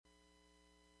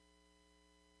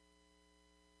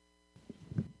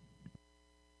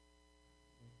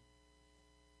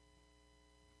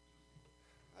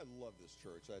I love this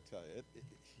church, I tell you.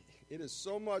 It is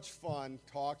so much fun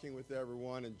talking with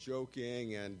everyone and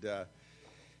joking and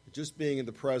just being in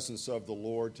the presence of the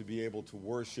Lord, to be able to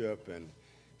worship and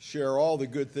share all the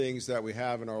good things that we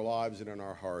have in our lives and in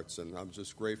our hearts. And I'm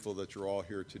just grateful that you're all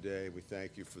here today. We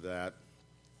thank you for that.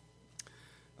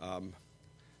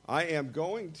 I am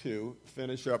going to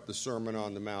finish up the Sermon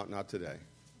on the Mount, not today,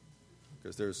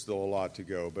 because there's still a lot to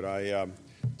go. But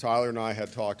Tyler and I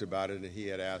had talked about it, and he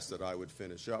had asked that I would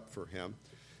finish up for him,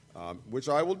 which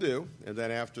I will do. And then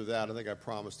after that, I think I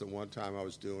promised at one time I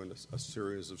was doing a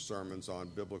series of sermons on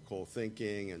biblical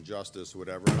thinking and justice,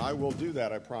 whatever. And I will do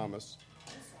that, I promise.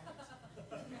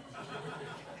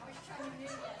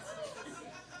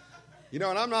 You know,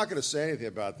 and I'm not going to say anything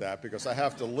about that because I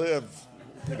have to live,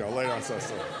 later on. So.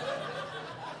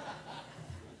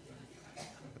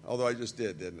 Although I just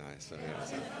did, didn't I? So, yeah,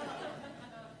 so.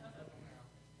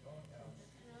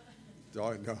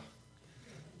 No.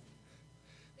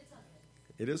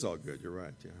 It is all good. You're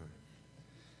right. Yeah.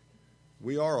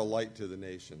 We are a light to the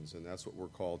nations, and that's what we're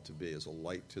called to be, is a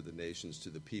light to the nations, to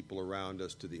the people around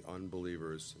us, to the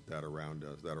unbelievers that are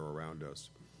around us.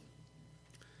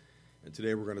 And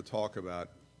today we're going to talk about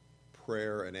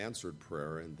prayer and answered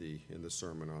prayer in the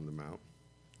Sermon on the Mount.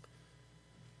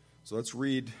 So let's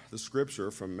read the scripture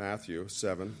from Matthew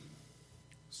 7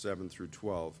 through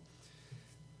 12.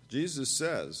 Jesus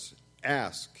says,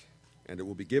 "Ask, and it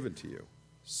will be given to you.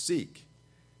 Seek,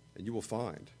 and you will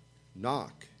find.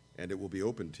 Knock, and it will be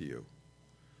opened to you.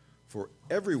 For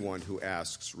everyone who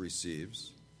asks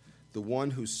receives, the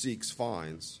one who seeks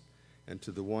finds, and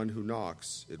to the one who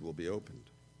knocks it will be opened.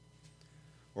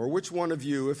 Or which one of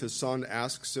you, if his son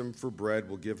asks him for bread,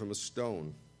 will give him a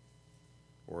stone?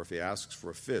 Or if he asks for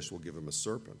a fish, will give him a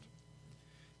serpent?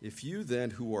 If you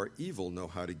then, who are evil, know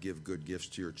how to give good gifts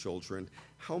to your children,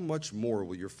 how much more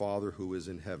will your Father who is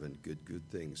in heaven give good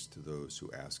things to those who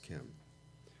ask him?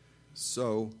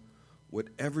 So,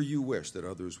 whatever you wish that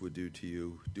others would do to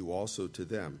you, do also to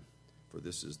them, for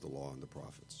this is the law and the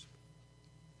prophets."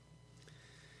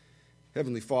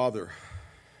 Heavenly Father,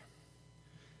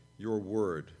 your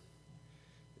word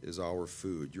is our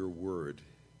food. Your word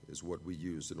is what we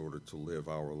use in order to live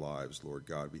our lives, Lord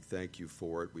God. We thank you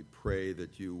for it. We pray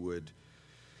that you would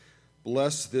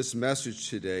bless this message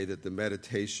today, that the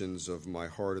meditations of my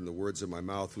heart and the words of my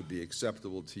mouth would be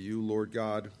acceptable to you, Lord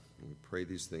God. And we pray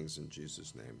these things in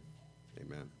Jesus' name.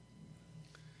 Amen.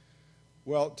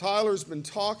 Well, Tyler's been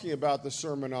talking about the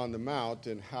Sermon on the Mount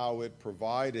and how it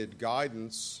provided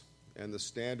guidance and the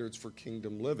standards for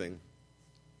kingdom living.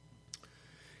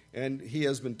 And he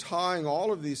has been tying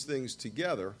all of these things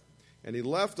together, and he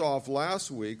left off last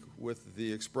week with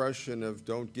the expression of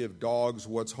don't give dogs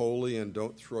what's holy and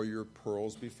don't throw your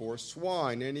pearls before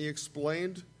swine, and he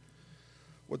explained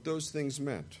what those things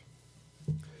meant.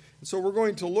 And so we're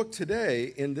going to look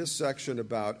today in this section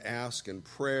about ask and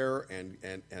prayer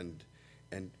and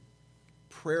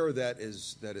prayer that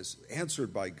is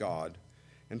answered by God,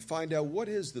 and find out what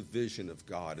is the vision of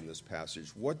God in this passage.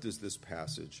 What does this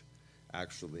passage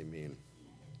actually mean?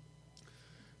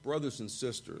 Brothers and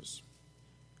sisters,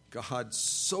 God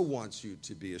so wants you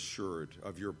to be assured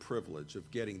of your privilege of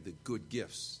getting the good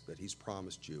gifts that he's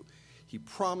promised you. He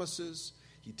promises,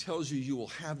 he tells you you will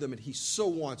have them, and he so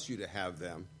wants you to have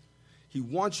them. He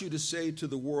wants you to say to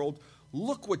the world,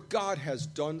 look what God has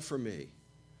done for me.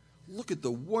 Look at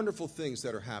the wonderful things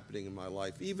that are happening in my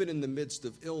life, even in the midst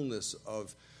of illness,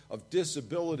 of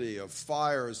disability, of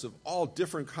fires, of all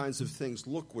different kinds of things.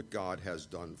 Look what God has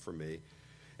done for me.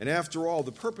 And after all,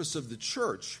 the purpose of the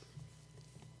church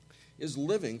is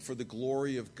living for the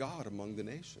glory of God among the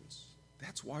nations.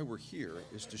 That's why we're here,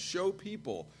 is to show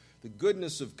people the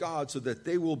goodness of God so that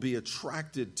they will be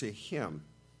attracted to him.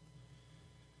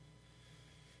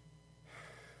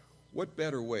 What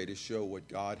better way to show what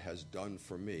God has done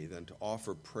for me than to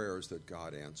offer prayers that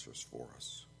God answers for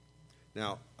us?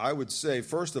 Now, I would say,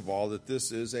 first of all, that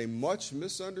this is a much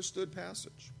misunderstood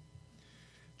passage.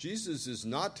 Jesus is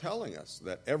not telling us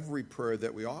that every prayer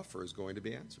that we offer is going to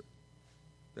be answered.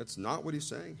 That's not what he's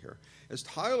saying here. As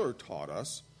Tyler taught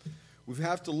us, we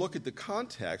have to look at the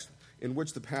context in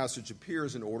which the passage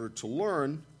appears in order to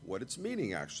learn what its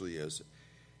meaning actually is.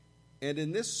 And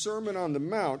in this Sermon on the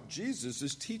Mount, Jesus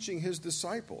is teaching his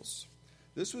disciples.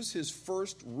 This was his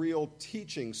first real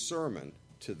teaching sermon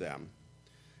to them.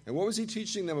 And what was he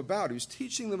teaching them about? He was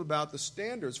teaching them about the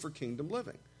standards for kingdom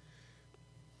living.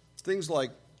 Things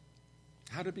like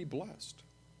how to be blessed,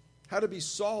 how to be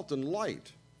salt and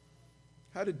light,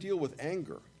 how to deal with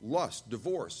anger, lust,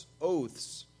 divorce,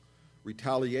 oaths,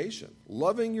 retaliation,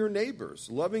 loving your neighbors,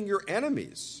 loving your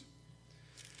enemies.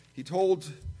 He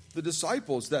told the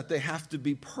disciples that they have to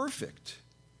be perfect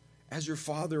as your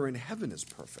Father in heaven is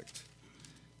perfect.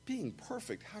 Being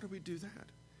perfect, how do we do that?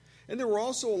 And there were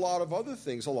also a lot of other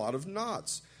things, a lot of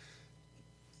nots.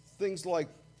 Things like,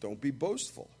 don't be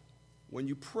boastful. When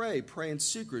you pray, pray in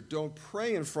secret. Don't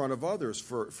pray in front of others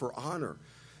for honor.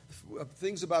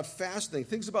 Things about fasting,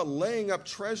 things about laying up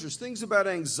treasures, things about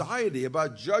anxiety,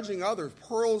 about judging others,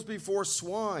 pearls before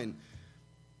swine.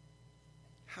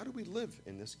 How do we live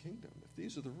in this kingdom? If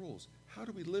these are the rules, how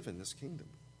do we live in this kingdom?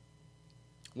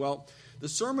 Well, the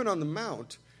Sermon on the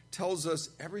Mount tells us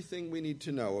everything we need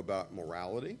to know about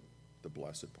morality, the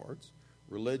blessed parts,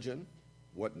 religion,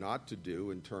 what not to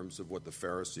do in terms of what the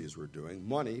Pharisees were doing,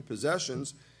 money,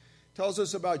 possessions, tells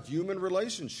us about human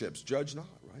relationships, judge not,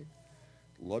 right?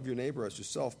 Love your neighbor as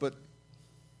yourself. But,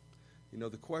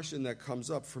 the question that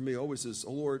comes up for me always is,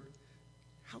 oh Lord,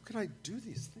 how can I do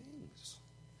these things?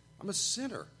 I'm a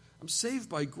sinner. I'm saved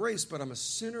by grace, but I'm a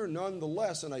sinner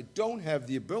nonetheless, and I don't have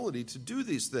the ability to do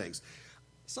these things.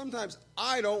 Sometimes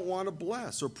I don't want to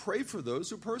bless or pray for those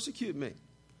who persecute me.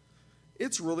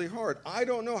 It's really hard. I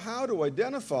don't know how to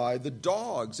identify the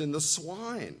dogs and the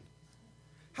swine.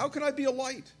 How can I be a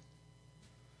light?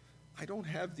 I don't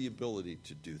have the ability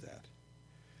to do that.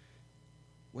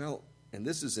 Well, and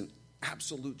this is an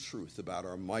absolute truth about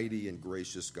our mighty and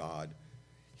gracious God.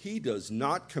 He does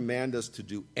not command us to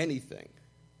do anything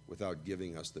without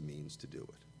giving us the means to do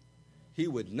it. He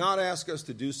would not ask us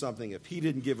to do something if he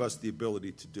didn't give us the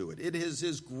ability to do it. It is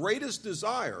his greatest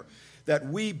desire that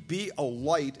we be a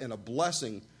light and a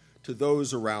blessing to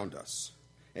those around us.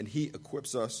 And he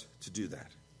equips us to do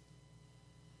that.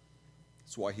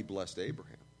 That's why he blessed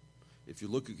Abraham. If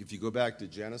you go back to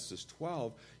Genesis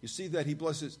 12, you see that he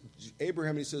blesses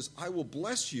Abraham and he says, I will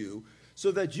bless you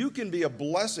so that you can be a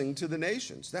blessing to the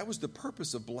nations. That was the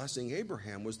purpose of blessing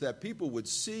Abraham, was that people would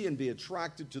see and be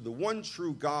attracted to the one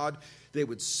true God. They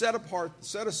would set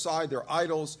aside their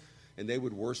idols, and they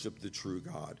would worship the true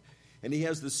God. And he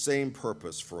has the same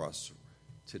purpose for us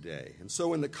today. And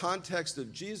so in the context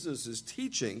of Jesus'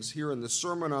 teachings here in the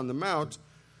Sermon on the Mount,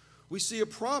 we see a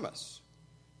promise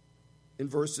in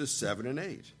verses 7 and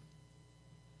 8.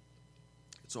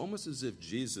 It's almost as if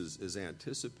Jesus is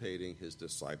anticipating his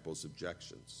disciples'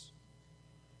 objections.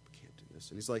 We can't do this.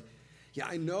 And he's like, yeah,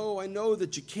 I know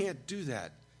that you can't do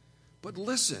that. But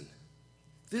listen,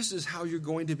 this is how you're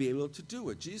going to be able to do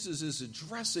it. Jesus is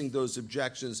addressing those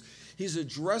objections. He's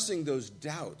addressing those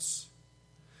doubts.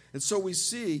 And so we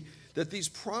see that these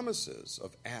promises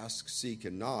of ask, seek,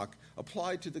 and knock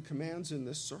apply to the commands in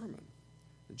this sermon.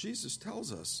 And Jesus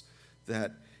tells us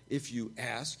that if you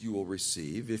ask, you will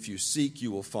receive. If you seek, you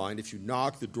will find. If you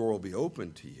knock, the door will be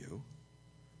open to you.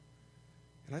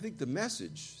 And I think the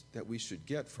message that we should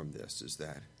get from this is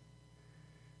that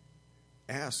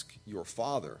ask your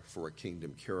Father for a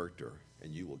kingdom character,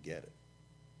 and you will get it.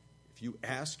 If you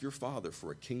ask your Father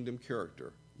for a kingdom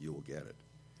character, you will get it.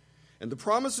 And the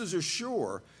promises are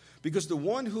sure because the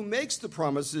one who makes the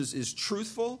promises is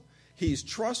truthful, he's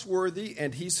trustworthy,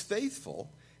 and he's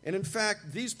faithful. And in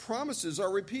fact, these promises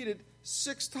are repeated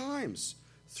 6 times,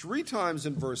 3 times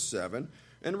in verse 7,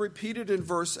 and repeated in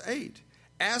verse 8.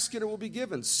 Ask and it will be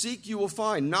given. Seek, you will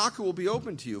find. Knock, it will be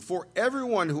open to you. For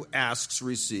everyone who asks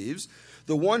receives.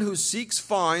 The one who seeks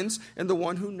finds. And the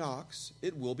one who knocks,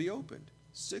 it will be opened.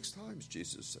 6 times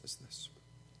Jesus says this.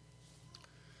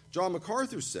 John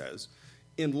MacArthur says,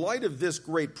 in light of this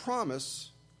great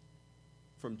promise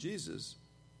from Jesus,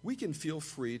 we can feel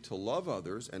free to love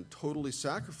others and totally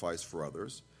sacrifice for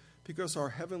others because our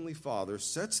Heavenly Father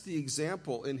sets the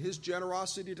example in his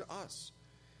generosity to us.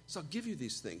 So I'll give you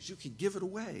these things. You can give it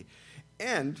away.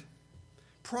 And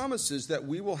promises that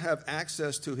we will have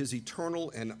access to his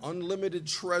eternal and unlimited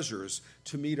treasures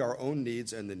to meet our own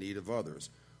needs and the need of others.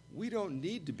 We don't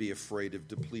need to be afraid of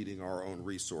depleting our own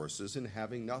resources and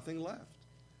having nothing left,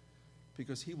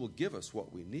 because he will give us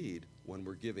what we need when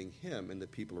we're giving him and the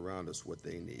people around us what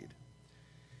they need.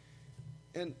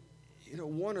 And,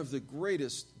 one of the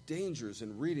greatest dangers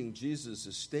in reading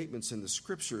Jesus' statements in the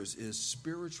Scriptures is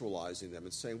spiritualizing them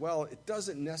and saying, well, it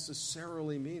doesn't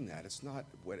necessarily mean that. It's not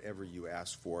whatever you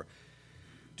ask for.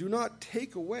 Do not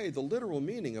take away the literal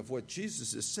meaning of what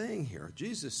Jesus is saying here.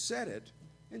 Jesus said it,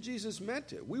 and Jesus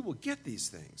meant it. We will get these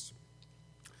things.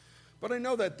 But I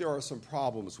know that there are some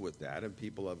problems with that, and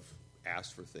people have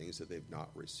asked for things that they've not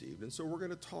received. And so we're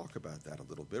going to talk about that a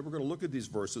little bit. We're going to look at these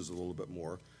verses a little bit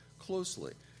more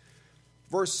closely.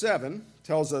 Verse 7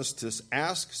 tells us to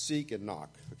ask, seek, and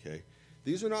knock. Okay?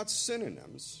 These are not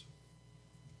synonyms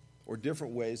or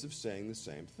different ways of saying the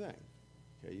same thing.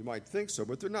 Okay? You might think so,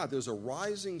 but they're not. There's a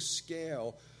rising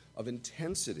scale of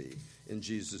intensity in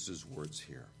Jesus' words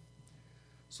here.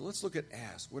 So let's look at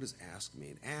ask. What does ask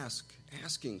mean?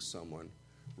 Asking someone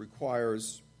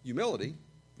requires humility,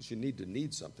 because you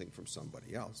need something from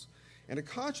somebody else, and a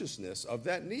consciousness of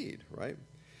that need, right?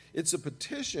 It's a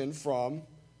petition from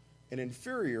an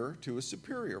inferior to a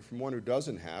superior, from one who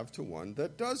doesn't have to one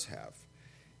that does have.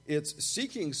 It's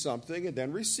seeking something and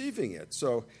then receiving it.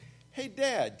 So, hey,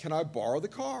 Dad, can I borrow the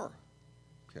car?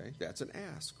 Okay, that's an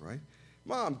ask, right?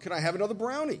 Mom, can I have another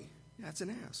brownie? That's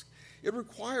an ask. It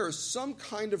requires some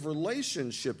kind of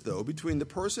relationship, though, between the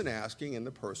person asking and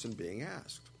the person being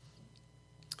asked.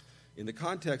 In the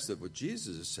context of what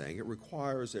Jesus is saying, it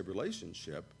requires a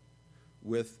relationship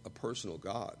with a personal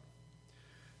God.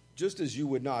 Just as you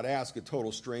would not ask a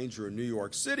total stranger in New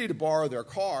York City to borrow their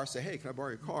car, say, hey, can I borrow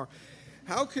your car?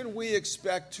 How can we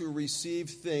expect to receive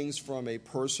things from a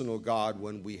personal God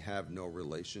when we have no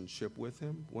relationship with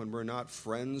him, when we're not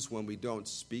friends, when we don't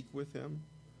speak with him?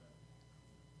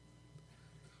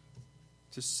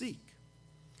 To seek.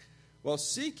 Well,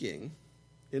 seeking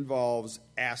involves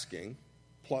asking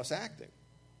plus acting.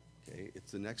 Okay,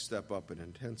 it's the next step up in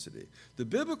intensity. The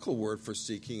biblical word for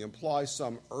seeking implies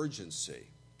some urgency.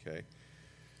 Okay,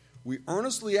 we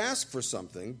earnestly ask for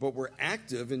something, but we're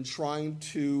active in trying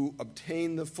to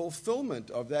obtain the fulfillment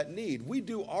of that need. We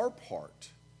do our part.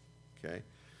 Okay,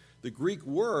 the Greek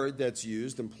word that's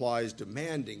used implies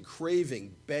demanding,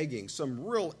 craving, begging, some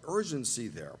real urgency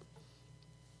there.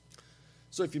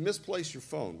 So if you misplace your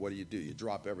phone, what do? You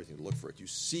drop everything to look for it. You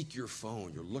seek your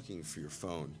phone. You're looking for your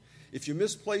phone. If you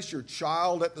misplace your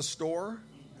child at the store,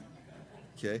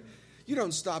 okay, you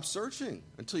don't stop searching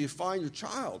until you find your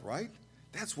child, right?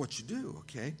 That's what you do,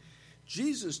 okay?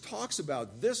 Jesus talks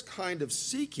about this kind of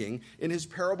seeking in his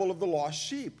parable of the lost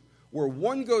sheep, where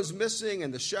one goes missing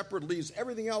and the shepherd leaves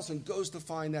everything else and goes to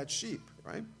find that sheep,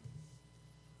 right?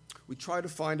 We try to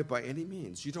find it by any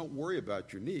means. You don't worry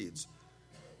about your needs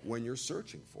when you're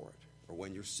searching for it or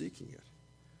when you're seeking it.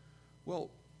 Well,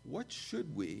 what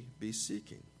should we be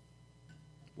seeking?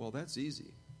 Well, that's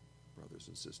easy, brothers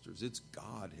and sisters. It's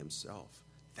God himself.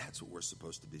 That's what we're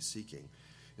supposed to be seeking.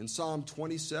 In Psalm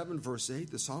 27, verse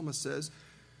 8, the psalmist says,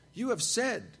 you have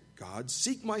said, God,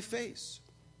 seek my face.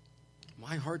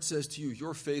 My heart says to you,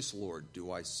 your face, Lord,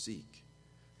 do I seek.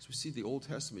 So we see the Old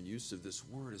Testament use of this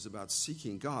word is about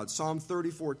seeking God. Psalm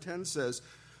 34:10 says,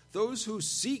 those who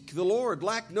seek the Lord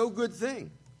lack no good thing.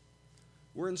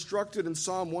 We're instructed in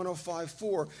Psalm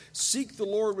 105:4, seek the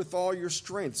Lord with all your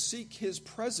strength. Seek his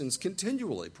presence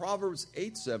continually. Proverbs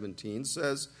 8:17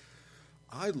 says,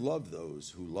 I love those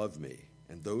who love me,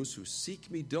 and those who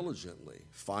seek me diligently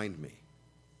find me.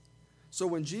 So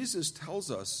when Jesus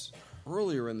tells us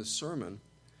earlier in the sermon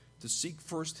to seek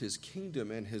first his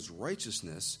kingdom and his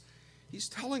righteousness, he's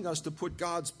telling us to put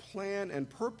God's plan and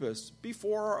purpose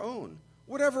before our own.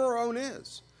 Whatever our own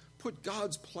is, put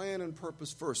God's plan and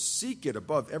purpose first. Seek it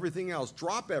above everything else.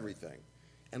 Drop everything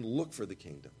and look for the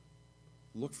kingdom.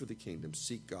 Look for the kingdom.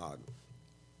 Seek God.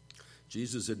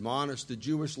 Jesus admonished the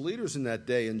Jewish leaders in that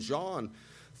day in John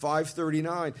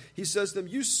 5:39. He says to them,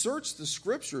 you search the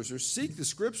scriptures or seek the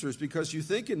scriptures because you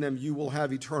think in them you will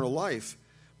have eternal life,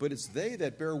 but it's they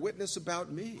that bear witness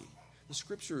about me. The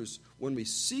scriptures, when we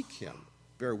seek him,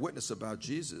 bear witness about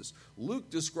Jesus. Luke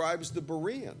describes the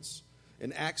Bereans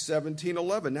in Acts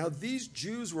 17:11. Now these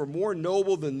Jews were more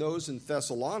noble than those in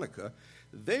Thessalonica.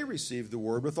 They received the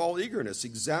word with all eagerness,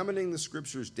 examining the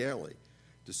scriptures daily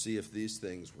to see if these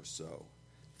things were so.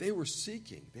 They were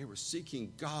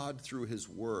seeking God through his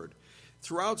word.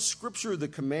 Throughout Scripture, the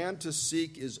command to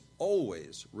seek is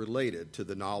always related to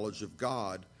the knowledge of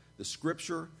God, the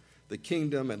Scripture, the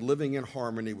kingdom, and living in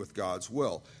harmony with God's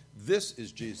will. This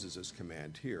is Jesus'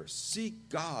 command here. Seek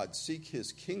God, seek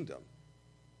his kingdom,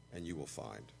 and you will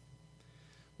find.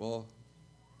 Well,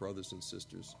 brothers and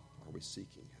sisters, are we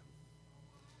seeking him?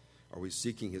 Are we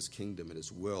seeking his kingdom and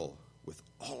his will with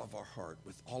all of our heart,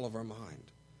 with all of our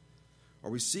mind? Are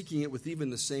we seeking it with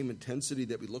even the same intensity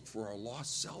that we look for our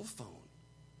lost cell phone?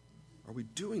 Are we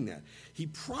doing that? He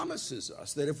promises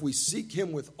us that if we seek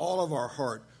him with all of our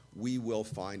heart, we will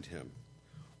find him.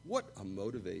 What a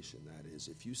motivation that is.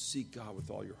 If you seek God with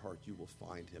all your heart, you will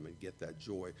find him and get that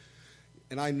joy.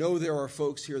 And I know there are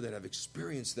folks here that have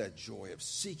experienced that joy of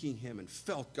seeking him and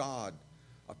felt God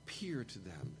appear to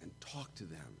them and talk to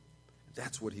them.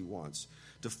 That's what he wants,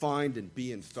 to find and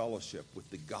be in fellowship with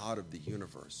the God of the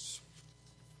universe.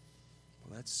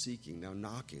 Well, that's seeking. Now,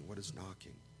 knocking. What is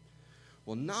knocking?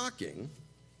 Well, knocking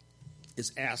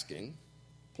is asking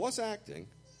plus acting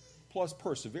plus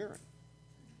persevering.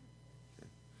 Okay.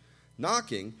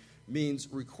 Knocking means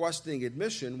requesting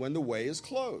admission when the way is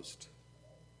closed.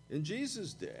 In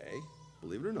Jesus' day,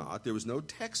 believe it or not, there was no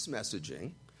text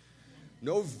messaging.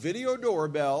 No video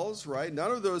doorbells, right?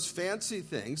 None of those fancy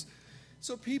things.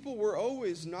 So people were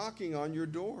always knocking on your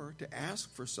door to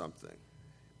ask for something,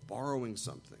 borrowing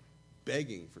something,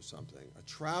 begging for something, a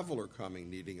traveler coming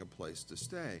needing a place to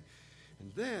stay.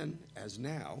 And then, as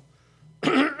now,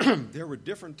 there were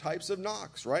different types of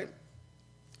knocks, right?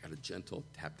 Had a gentle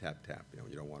tap, tap, tap.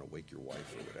 You don't want to wake your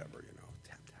wife or whatever,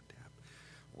 Tap, tap, tap.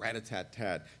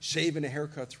 Rat-a-tat-tat. Shave and a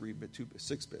haircut,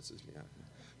 6 bits.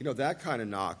 Yeah. That kind of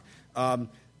knock.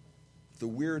 The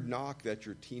weird knock that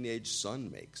your teenage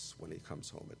son makes when he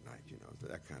comes home at night,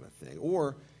 that kind of thing.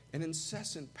 Or an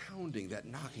incessant pounding, that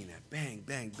knocking, that bang,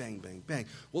 bang, bang, bang, bang.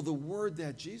 Well, the word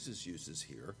that Jesus uses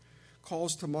here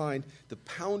calls to mind the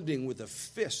pounding with a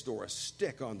fist or a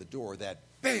stick on the door, that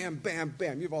bam, bam,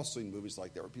 bam. You've all seen movies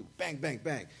like that where people bang, bang,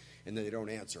 bang, and then they don't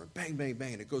answer, and bang, bang,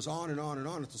 bang, and it goes on and on and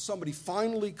on until somebody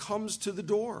finally comes to the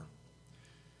door.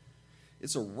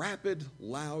 It's a rapid,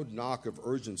 loud knock of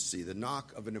urgency, the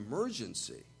knock of an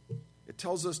emergency. It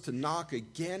tells us to knock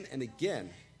again and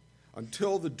again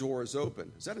until the door is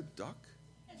open. Is that a duck?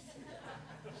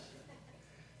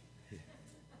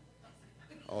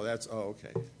 Oh,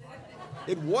 okay.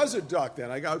 It was a duck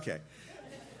then. Okay.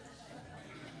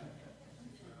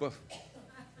 But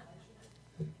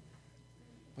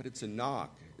it's a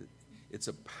knock. It's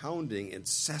a pounding,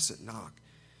 incessant knock.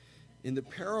 In the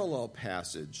parallel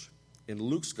passage in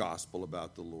Luke's gospel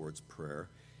about the Lord's Prayer,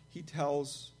 he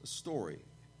tells a story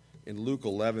in Luke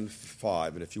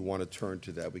 11:5, and if you want to turn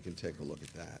to that, we can take a look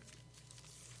at that.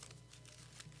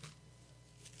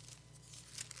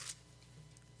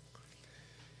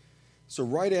 So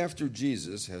right after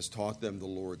Jesus has taught them the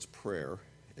Lord's Prayer,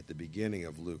 at the beginning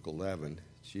of Luke 11,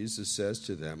 Jesus says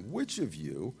to them, "Which of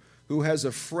you who has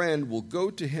a friend will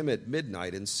go to him at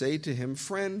midnight and say to him,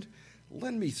 'Friend,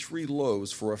 lend me 3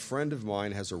 loaves, for a friend of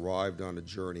mine has arrived on a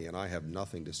journey, and I have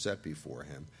nothing to set before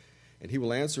him.' And he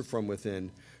will answer from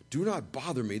within, 'Do not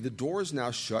bother me. The door is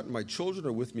now shut, and my children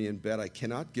are with me in bed. I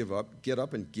cannot get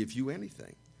up and give you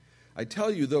anything.' I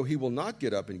tell you, though he will not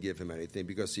get up and give him anything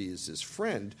because he is his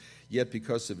friend, yet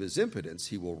because of his impotence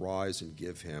he will rise and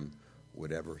give him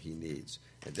whatever he needs."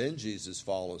 And then Jesus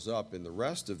follows up in the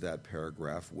rest of that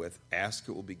paragraph with, "Ask,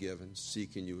 it will be given,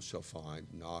 seek, and you shall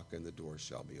find, knock, and the door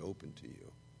shall be opened to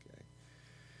you." Okay?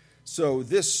 So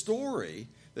this story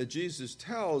that Jesus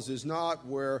tells is not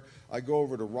where I go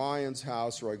over to Ryan's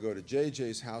house or I go to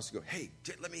JJ's house and go, "Hey,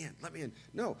 let me in.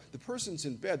 No, the person's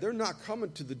in bed. They're not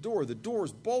coming to the door. The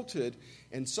door's bolted,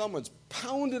 and someone's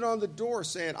pounded on the door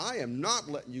saying, "I am not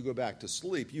letting you go back to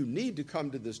sleep. You need to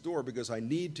come to this door because I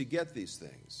need to get these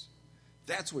things."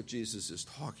 That's what Jesus is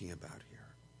talking about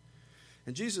here.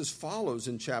 And Jesus follows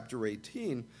in chapter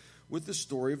 18 with the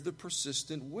story of the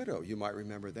persistent widow. You might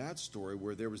remember that story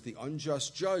where there was the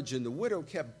unjust judge, and the widow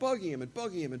kept bugging him and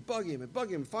bugging him and bugging him and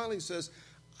bugging him. And finally he says,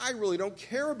 "I really don't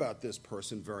care about this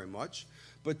person very much,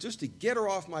 but just to get her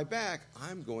off my back,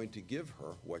 I'm going to give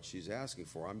her what she's asking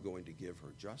for. I'm going to give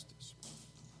her justice."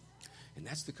 And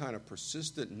that's the kind of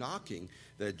persistent knocking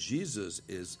that Jesus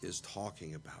is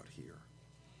talking about here.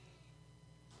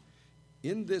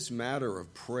 In this matter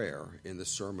of prayer in the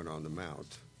Sermon on the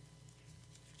Mount,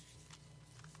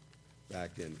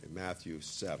 back in Matthew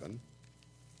 7,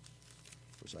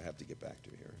 which I have to get back to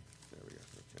here. There we go.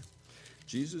 Okay.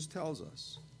 Jesus tells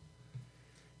us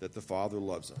that the Father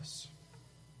loves us,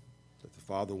 that the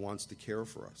Father wants to care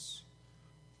for us,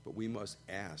 but we must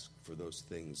ask for those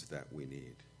things that we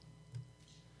need.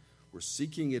 We're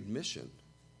seeking admission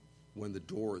when the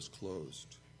door is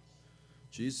closed.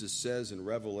 Jesus says in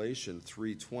Revelation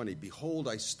 3:20, "Behold,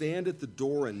 I stand at the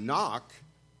door and knock,"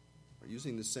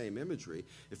 using the same imagery.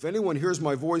 "If anyone hears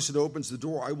my voice and opens the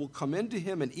door, I will come into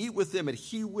him and eat with him and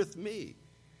he with me."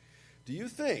 Do you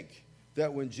think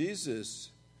that when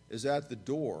Jesus is at the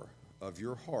door of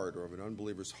your heart or of an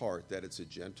unbeliever's heart that it's a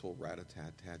gentle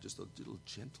rat-a-tat-tat, just a little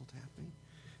gentle tapping?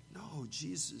 No,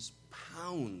 Jesus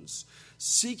pounds,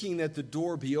 seeking that the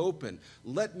door be open.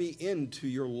 Let me into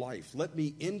your life. Let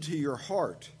me into your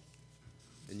heart.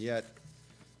 And yet,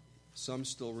 some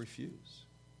still refuse.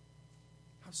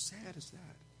 How sad is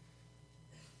that?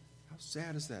 How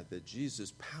sad is that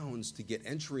Jesus pounds to get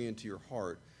entry into your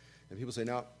heart, and people say,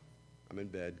 "No, I'm in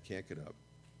bed, can't get up,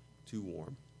 too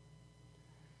warm."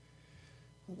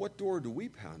 Well, what door do we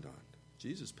pound on?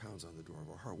 Jesus pounds on the door of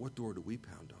our heart. What door do we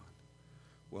pound on?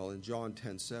 Well, in John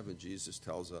 10:7, Jesus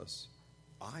tells us,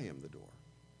 "I am the door.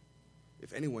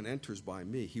 If anyone enters by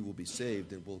me, he will be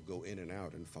saved and will go in and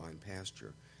out and find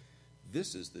pasture."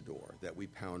 This is the door that we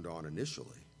pound on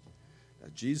initially.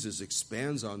 Jesus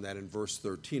expands on that in verse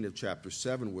 13 of chapter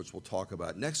 7, which we'll talk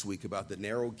about next week, about the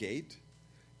narrow gate.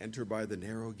 Enter by the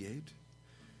narrow gate.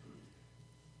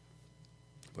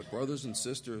 But brothers and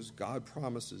sisters, God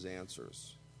promises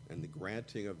answers and the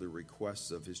granting of the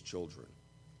requests of his children.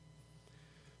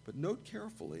 But note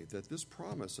carefully that this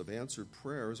promise of answered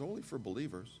prayer is only for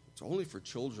believers. It's only for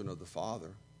children of the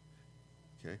Father.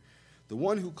 Okay? The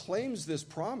one who claims this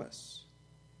promise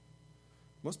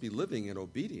must be living in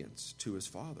obedience to his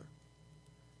Father.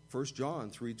 1 John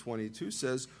 3:22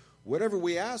 says, "Whatever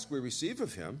we ask, we receive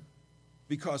of him,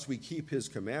 because we keep his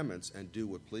commandments and do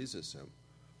what pleases him."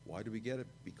 Why do we get it?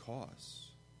 Because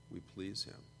we please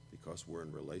him, because we're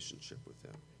in relationship with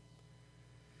him.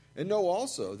 And know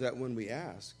also that when we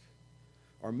ask,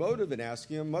 our motive in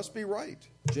asking him must be right.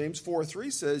 James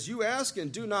 4:3 says, "You ask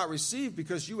and do not receive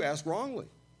because you ask wrongly."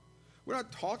 We're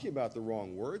not talking about the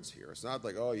wrong words here. It's not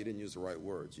like, oh, you didn't use the right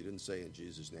words. You didn't say, "In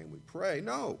Jesus' name we pray."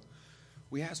 No,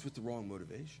 we ask with the wrong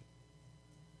motivation.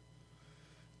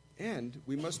 And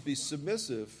we must be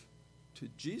submissive to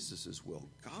Jesus' will,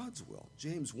 God's will.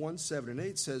 James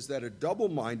 1:7-8 says that a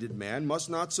double-minded man must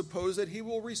not suppose that he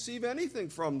will receive anything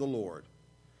from the Lord.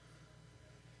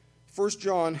 1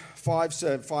 John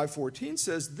 5:14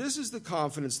 says, "This is the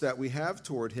confidence that we have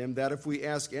toward him, that if we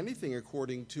ask anything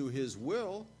according to his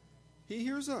will, he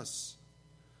hears us."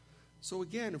 So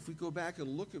again, if we go back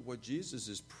and look at what Jesus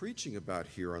is preaching about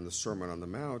here on the Sermon on the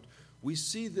Mount, we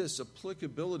see this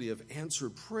applicability of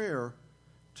answered prayer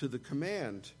to the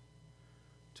command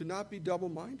to not be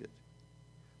double-minded.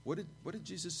 What did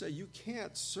Jesus say? You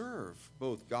can't serve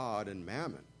both God and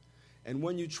mammon. And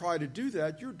when you try to do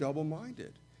that, you're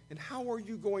double-minded. And how are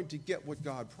you going to get what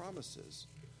God promises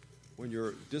when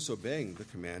you're disobeying the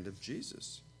command of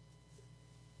Jesus?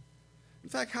 In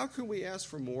fact, how can we ask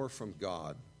for more from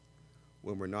God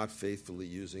when we're not faithfully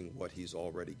using what he's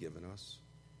already given us?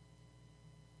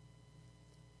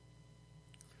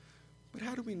 But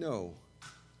how do we know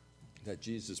that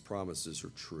Jesus' promises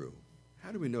are true?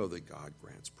 How do we know that God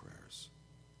grants prayers?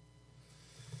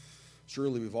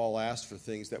 Surely we've all asked for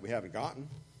things that we haven't gotten.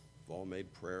 We've all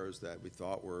made prayers that we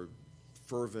thought were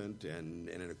fervent and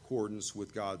in accordance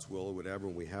with God's will or whatever,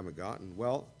 and we haven't gotten.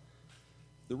 Well,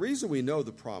 the reason we know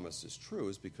the promise is true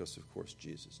is because, of course,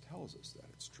 Jesus tells us that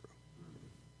it's true.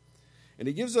 And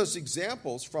he gives us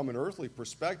examples from an earthly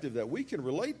perspective that we can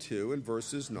relate to in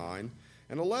verses 9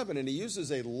 and 11. And he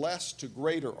uses a less to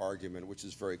greater argument, which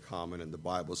is very common in the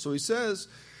Bible. So he says,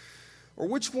 "Or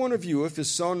which one of you, if his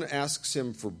son asks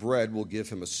him for bread, will give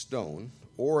him a stone?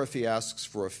 Or if he asks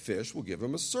for a fish, will give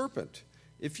him a serpent?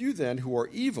 If you then, who are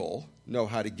evil, know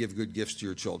how to give good gifts to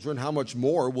your children, how much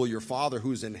more will your Father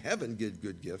who's in heaven give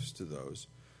good gifts to those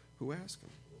who ask him?"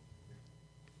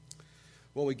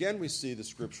 Well, again, we see the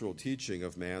scriptural teaching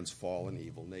of man's fallen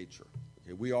evil nature.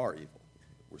 Okay, we are evil.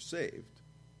 We're saved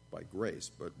by grace,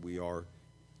 but we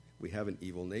have an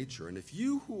evil nature. And if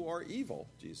you who are evil,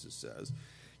 Jesus says,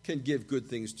 can give good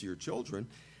things to your children,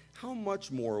 how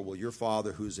much more will your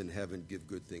Father who's in heaven give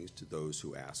good things to those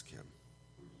who ask him?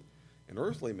 An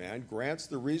earthly man grants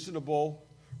the reasonable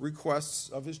requests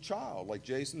of his child, like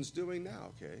Jason's doing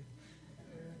now, okay?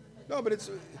 No, but it's,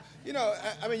 you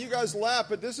guys laugh,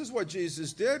 but this is what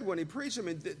Jesus did when he preached. I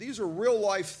mean, these are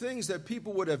real-life things that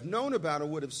people would have known about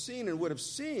and would have seen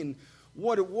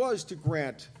what it was to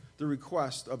grant the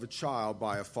request of a child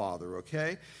by a father,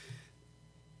 okay?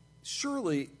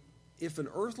 Surely, if an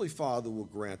earthly father will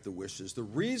grant the wishes, the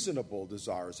reasonable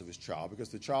desires of his child, because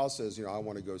the child says, I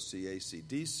want to go see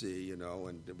AC/DC,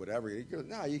 and whatever. He goes,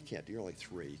 no, you can't. You're only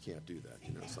 3. You can't do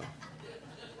that, So.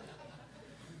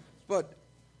 But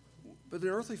the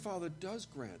earthly father does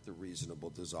grant the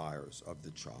reasonable desires of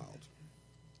the child.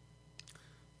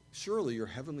 Surely your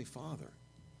heavenly Father,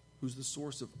 who's the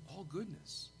source of all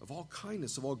goodness, of all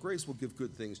kindness, of all grace, will give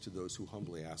good things to those who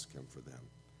humbly ask him for them.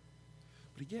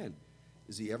 But again,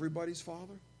 is he everybody's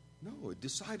father? No,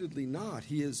 decidedly not.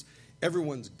 He is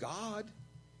everyone's God.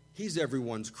 He's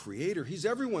everyone's creator. He's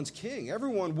everyone's king.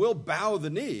 Everyone will bow the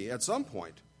knee at some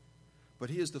point. But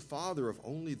he is the father of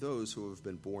only those who have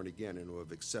been born again and who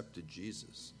have accepted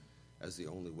Jesus as the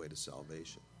only way to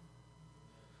salvation.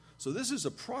 So this is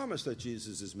a promise that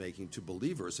Jesus is making to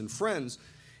believers. And friends,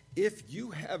 if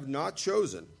you have not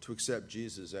chosen to accept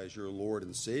Jesus as your Lord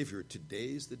and Savior,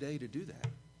 today's the day to do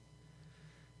that.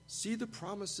 See the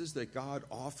promises that God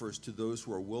offers to those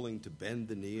who are willing to bend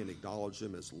the knee and acknowledge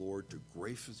him as Lord, to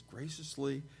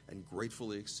graciously and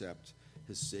gratefully accept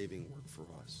his saving work for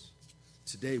us.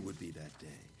 Today would be that day.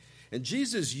 And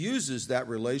Jesus uses that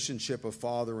relationship of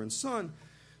father and son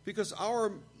because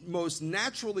our most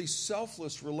naturally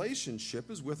selfless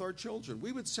relationship is with our children.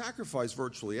 We would sacrifice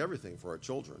virtually everything for our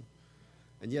children,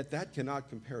 and yet that cannot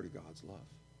compare to God's love.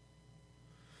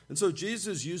 And so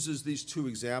Jesus uses these two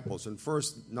examples. In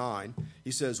verse 9,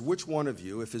 he says, which one of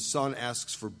you, if his son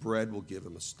asks for bread, will give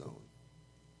him a stone?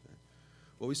 Okay.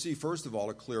 Well, we see, first of all,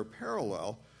 a clear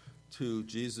parallel to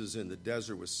Jesus in the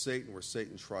desert with Satan, where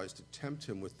Satan tries to tempt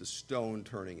him with the stone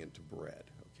turning into bread.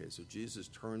 Okay, so Jesus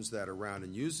turns that around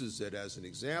and uses it as an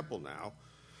example now.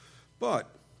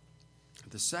 But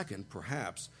the second,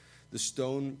 perhaps, the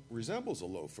stone resembles a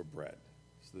loaf of bread.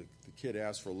 So the kid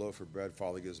asks for a loaf of bread,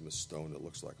 father gives him a stone that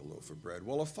looks like a loaf of bread.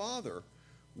 Well, a father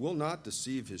will not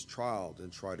deceive his child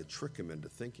and try to trick him into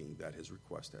thinking that his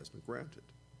request has been granted.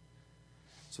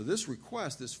 So this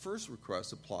first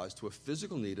request, applies to a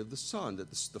physical need of the son,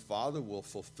 that the father will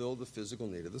fulfill the physical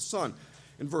need of the son.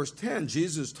 In verse 10,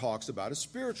 Jesus talks about a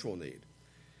spiritual need.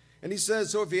 And he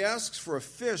says, so if he asks for a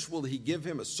fish, will he give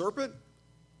him a serpent?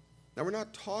 Now, we're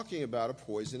not talking about a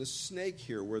poisonous snake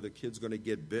here where the kid's going to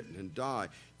get bitten and die.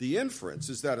 The inference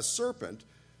is that a serpent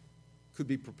could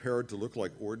be prepared to look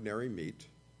like ordinary meat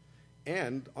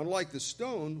and, unlike the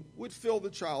stone, would fill the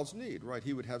child's need, right?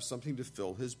 He would have something to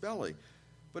fill his belly.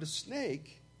 But a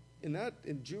snake,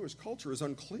 in Jewish culture, is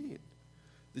unclean.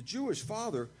 The Jewish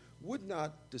father would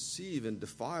not deceive and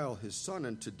defile his son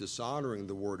into dishonoring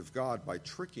the word of God by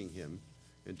tricking him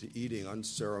into eating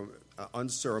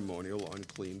unceremonial,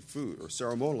 unclean food, or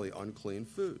ceremonially unclean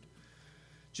food.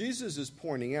 Jesus is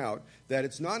pointing out that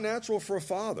it's not natural for a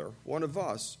father, one of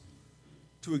us,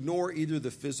 to ignore either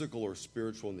the physical or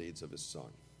spiritual needs of his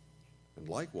son. And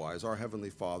likewise, our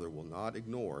Heavenly Father will not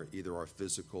ignore either our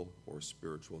physical or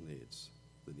spiritual needs,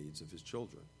 the needs of his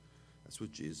children. That's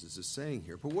what Jesus is saying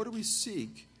here. But what do we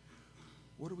seek?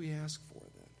 What do we ask for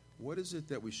then? What is it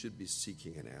that we should be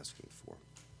seeking and asking for?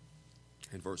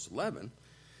 In verse 11,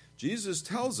 Jesus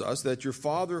tells us that your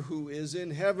Father who is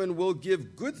in heaven will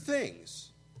give good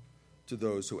things to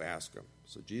those who ask him.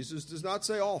 So Jesus does not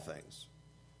say all things.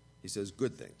 He says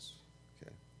good things.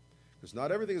 Okay? Because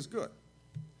not everything is good.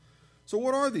 So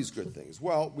what are these good things?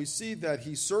 Well, we see that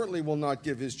he certainly will not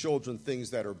give his children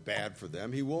things that are bad for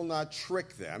them. He will not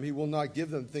trick them. He will not give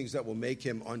them things that will make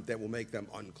them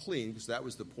unclean, because that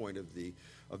was the point of the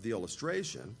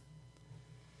illustration.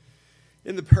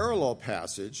 In the parallel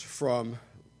passage from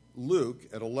Luke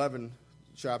at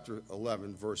chapter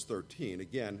 11, verse 13,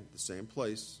 again, the same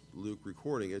place, Luke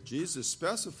recording it, Jesus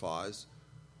specifies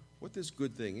what this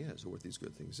good thing is, or what these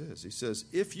good things is. He says,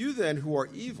 if you then who are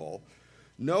evil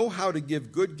know how to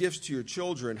give good gifts to your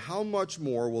children, how much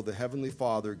more will the Heavenly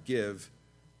Father give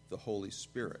the Holy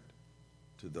Spirit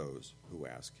to those who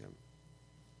ask him?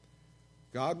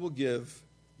 God will give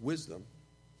wisdom,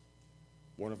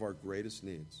 one of our greatest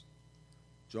needs.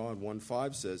 John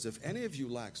 1:5 says, if any of you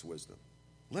lacks wisdom,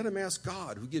 let him ask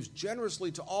God, who gives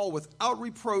generously to all without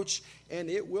reproach, and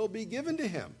it will be given to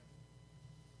him.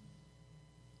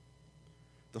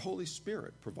 The Holy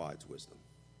Spirit provides wisdom.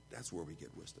 That's where we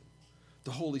get wisdom.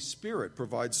 The Holy Spirit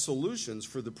provides solutions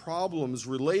for the problems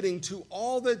relating to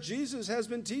all that Jesus has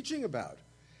been teaching about.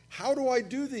 How do I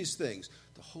do these things?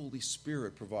 The Holy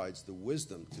Spirit provides the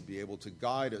wisdom to be able to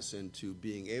guide us into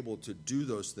being able to do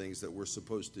those things that we're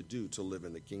supposed to do to live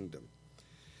in the kingdom,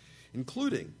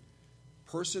 including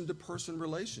person-to-person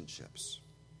relationships.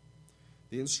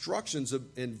 The instructions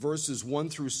in verses 1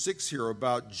 through 6 here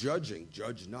about judging,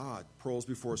 judge not, pearls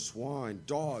before swine,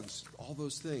 dogs, all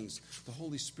those things. The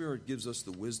Holy Spirit gives us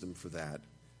the wisdom for that.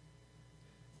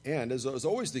 And as is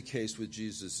always the case with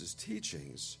Jesus'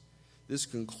 teachings, this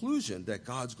conclusion that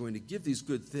God's going to give these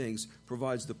good things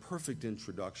provides the perfect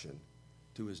introduction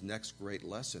to his next great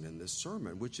lesson in this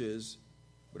sermon, which is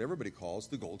what everybody calls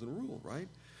the golden rule, right?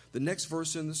 The next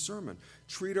verse in the sermon,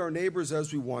 treat our neighbors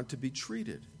as we want to be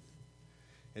treated.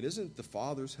 And isn't the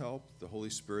Father's help, the Holy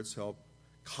Spirit's help,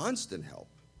 constant help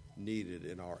needed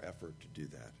in our effort to do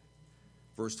that?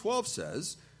 Verse 12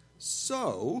 says,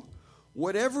 so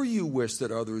whatever you wish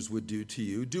that others would do to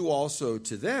you, do also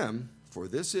to them, for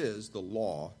this is the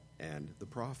law and the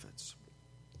prophets.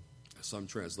 Some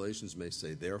translations may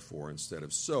say therefore instead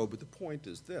of so, but the point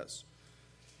is this.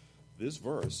 This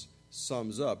verse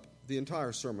sums up the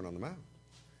entire Sermon on the Mount.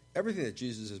 Everything that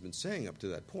Jesus has been saying up to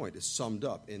that point is summed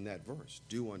up in that verse.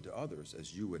 Do unto others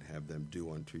as you would have them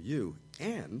do unto you.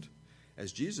 And,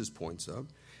 as Jesus points out,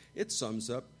 it sums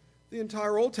up the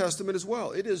entire Old Testament as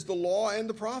well. It is the law and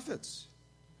the prophets.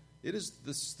 It is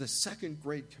the second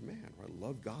great command, right?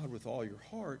 Love God with all your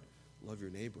heart, love your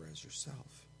neighbor as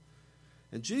yourself.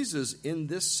 And Jesus, in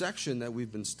this section that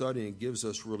we've been studying, gives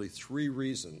us really three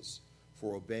reasons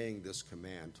for obeying this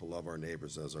command to love our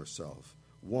neighbors as ourselves.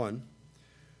 One,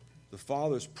 the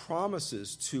Father's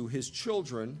promises to his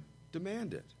children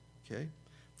demand it. Okay?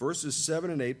 Verses 7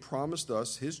 and 8 promised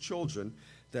us, his children,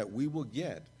 that we will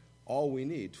get all we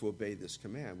need to obey this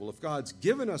command. Well, if God's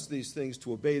given us these things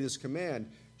to obey this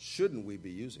command, shouldn't we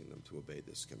be using them to obey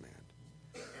this command?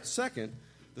 Second,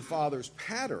 the Father's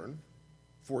pattern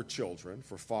for children,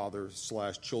 for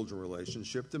father/children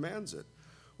relationship, demands it.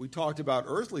 We talked about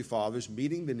earthly fathers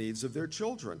meeting the needs of their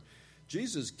children.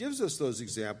 Jesus gives us those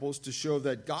examples to show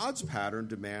that God's pattern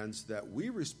demands that we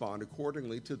respond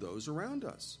accordingly to those around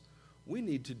us. We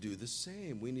need to do the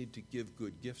same. We need to give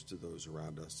good gifts to those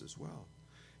around us as well.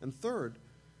 And third,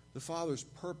 the Father's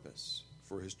purpose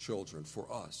for his children,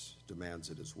 for us,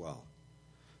 demands it as well.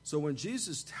 So when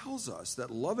Jesus tells us that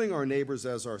loving our neighbors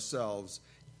as ourselves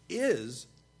is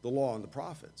the law and the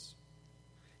prophets,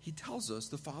 he tells us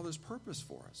the Father's purpose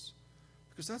for us.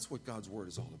 Because that's what God's word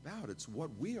is all about. It's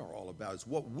what we are all about. It's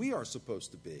what we are supposed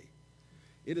to be.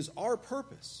 It is our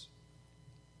purpose.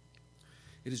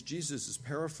 It is Jesus'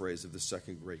 paraphrase of the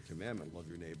second great commandment, love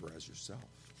your neighbor as yourself.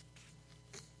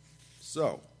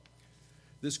 So,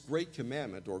 this great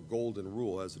commandment, or golden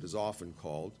rule as it is often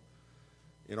called,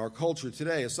 in our culture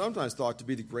today is sometimes thought to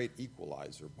be the great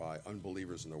equalizer by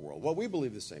unbelievers in the world. Well, we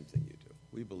believe the same thing you do.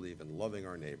 We believe in loving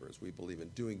our neighbors. We believe in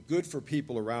doing good for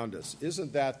people around us.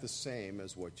 Isn't that the same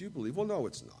as what you believe? Well, no,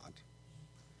 it's not.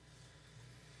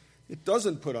 It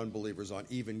doesn't put unbelievers on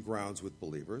even grounds with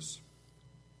believers,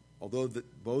 although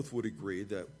both would agree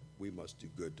that we must do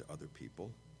good to other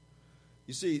people.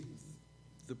 You see,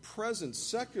 the present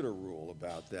secular rule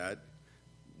about that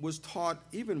was taught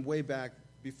even way back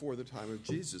before the time of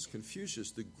Jesus.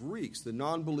 Confucius, the Greeks, the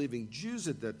non-believing Jews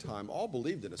at that time all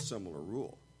believed in a similar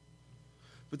rule.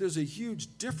 But there's a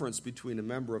huge difference between a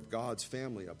member of God's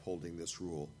family upholding this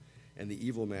rule and the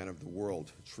evil man of the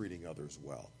world treating others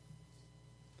well.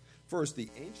 First, the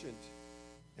ancient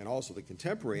and also the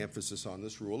contemporary emphasis on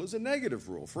this rule is a negative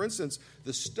rule. For instance,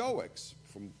 the Stoics,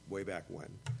 from way back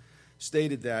when,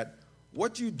 stated that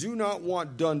what you do not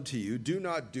want done to you, do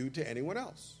not do to anyone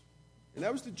else. And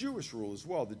that was the Jewish rule as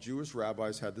well. The Jewish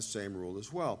rabbis had the same rule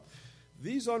as well.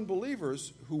 These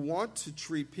unbelievers who want to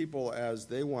treat people as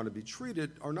they want to be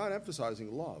treated are not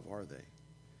emphasizing love, are they?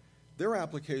 Their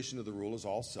application of the rule is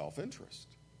all self-interest.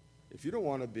 If you don't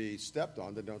want to be stepped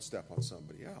on, then don't step on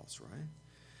somebody else, right?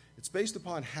 It's based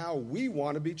upon how we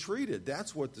want to be treated.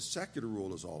 That's what the secular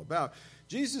rule is all about.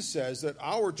 Jesus says that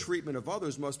our treatment of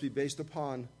others must be based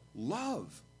upon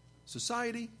love.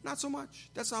 Society, not so much.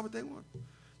 That's not what they want.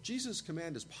 Jesus'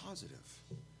 command is positive.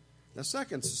 Now,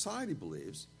 second, society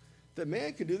believes that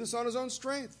man can do this on his own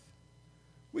strength.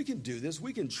 We can do this.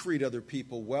 We can treat other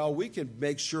people well. We can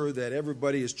make sure that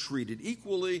everybody is treated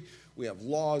equally. We have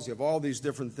laws. We have all these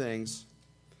different things.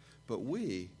 But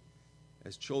we,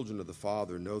 as children of the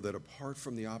Father, know that apart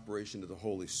from the operation of the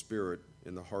Holy Spirit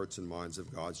in the hearts and minds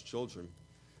of God's children,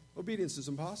 obedience is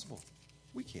impossible.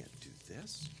 We can't do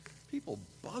this. People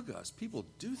bug us. People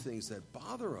do things that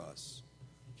bother us.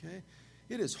 Okay?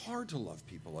 It is hard to love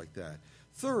people like that.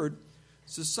 Third,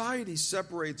 society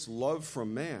separates love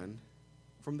from man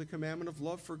from the commandment of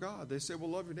love for God. They say,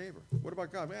 well, love your neighbor. What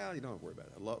about God? Well, you don't worry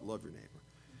about it. Love your neighbor.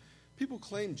 People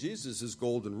claim Jesus'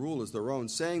 golden rule as their own,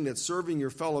 saying that serving your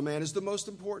fellow man is the most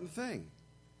important thing.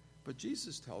 But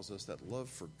Jesus tells us that love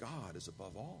for God is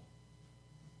above all.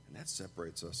 And that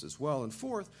separates us as well. And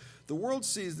fourth, the world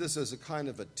sees this as a kind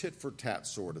of a tit-for-tat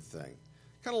sort of thing.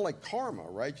 Kind of like karma,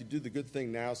 right? You do the good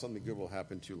thing now, something good will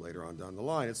happen to you later on down the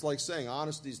line. It's like saying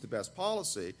honesty is the best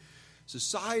policy.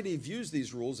 Society views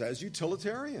these rules as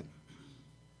utilitarian.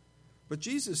 But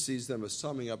Jesus sees them as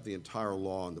summing up the entire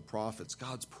law and the prophets,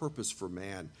 God's purpose for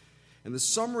man. And the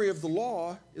summary of the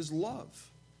law is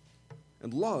love.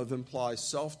 And love implies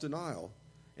self-denial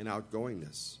and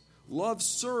outgoingness. Love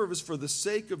serves for the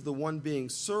sake of the one being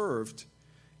served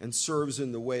and serves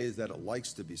in the way that it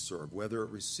likes to be served, whether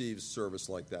it receives service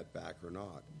like that back or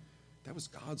not. That was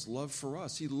God's love for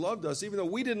us. He loved us even though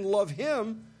we didn't love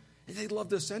him, and he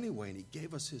loved us anyway, and he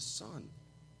gave us his son.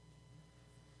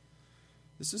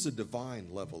 This is a divine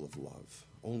level of love,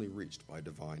 only reached by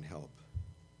divine help.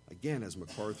 Again, as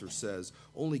MacArthur says,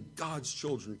 only God's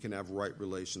children can have right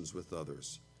relations with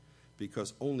others,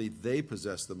 because only they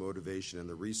possess the motivation and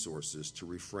the resources to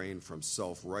refrain from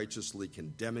self-righteously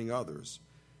condemning others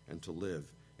and to live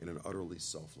in an utterly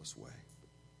selfless way.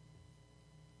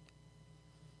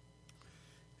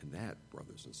 And that,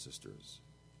 brothers and sisters,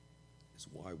 is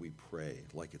why we pray,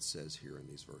 like it says here in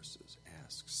these verses.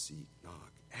 Ask, seek,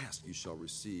 knock. Ask, you shall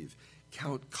receive.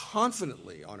 Count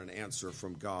confidently on an answer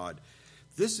from God.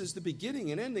 This is the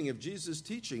beginning and ending of Jesus'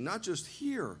 teaching, not just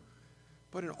here,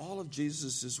 but in all of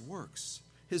Jesus' works.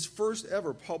 His first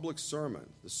ever public sermon,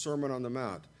 the Sermon on the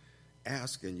Mount,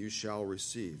 ask and you shall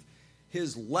receive.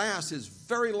 his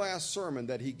very last sermon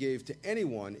that he gave to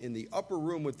anyone in the upper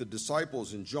room with the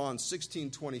disciples in John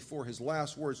 16:24, his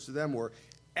last words to them were,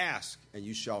 "Ask and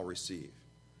you shall receive."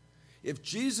 If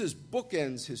Jesus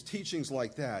bookends his teachings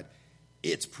like that,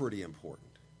 it's pretty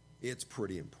important. It's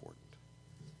pretty important.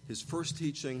 His first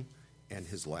teaching and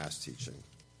his last teaching.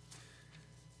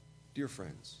 Dear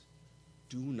friends,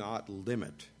 do not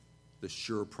limit the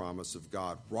sure promise of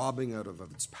God, robbing us of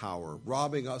its power,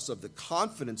 robbing us of the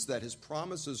confidence that his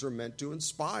promises are meant to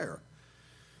inspire.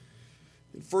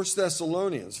 In 1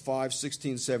 Thessalonians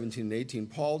 5:16, 17, and 18,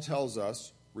 Paul tells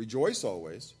us, "Rejoice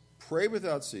always, pray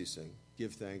without ceasing,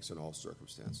 give thanks in all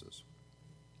circumstances."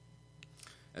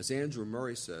 As Andrew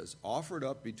Murray says, offered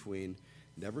up between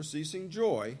never-ceasing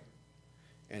joy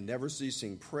and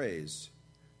never-ceasing praise,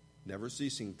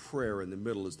 never-ceasing prayer in the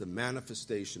middle is the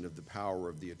manifestation of the power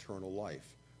of the eternal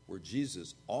life, where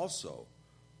Jesus also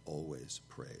always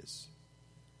prays.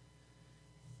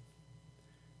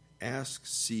 Ask,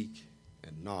 seek,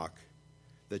 and knock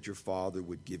that your Father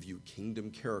would give you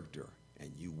kingdom character,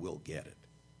 and you will get it.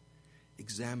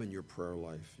 Examine your prayer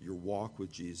life, your walk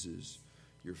with Jesus,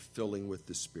 your filling with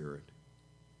the Spirit.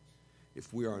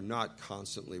 If we are not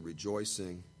constantly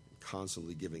rejoicing,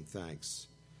 constantly giving thanks,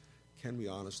 can we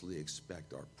honestly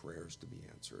expect our prayers to be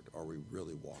answered? Are we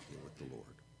really walking with the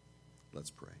Lord? Let's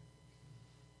pray.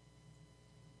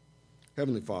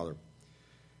 Heavenly Father,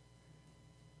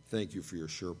 thank you for your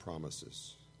sure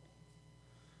promises.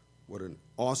 What an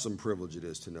awesome privilege it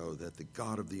is to know that the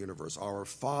God of the universe, our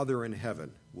Father in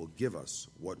heaven, will give us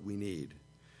what we need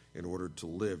in order to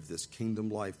live this kingdom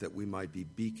life, that we might be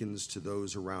beacons to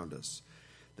those around us,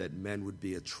 that men would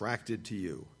be attracted to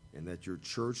you, and that your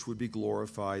church would be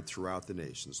glorified throughout the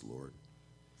nations, Lord.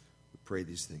 We pray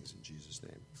these things in Jesus'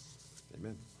 name.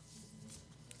 Amen.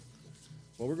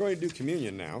 Well, we're going to do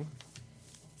communion now.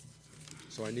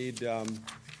 So I need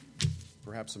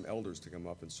perhaps some elders to come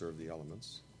up and serve the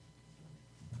elements.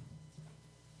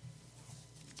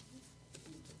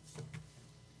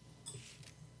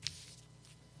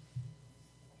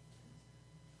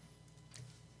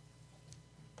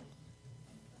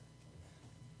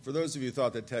 For those of you who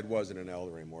thought that Ted wasn't an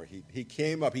elder anymore, he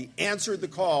came up. He answered the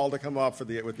call to come up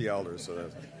with the elders.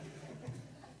 So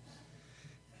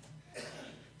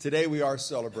today we are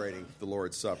celebrating the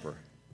Lord's Supper.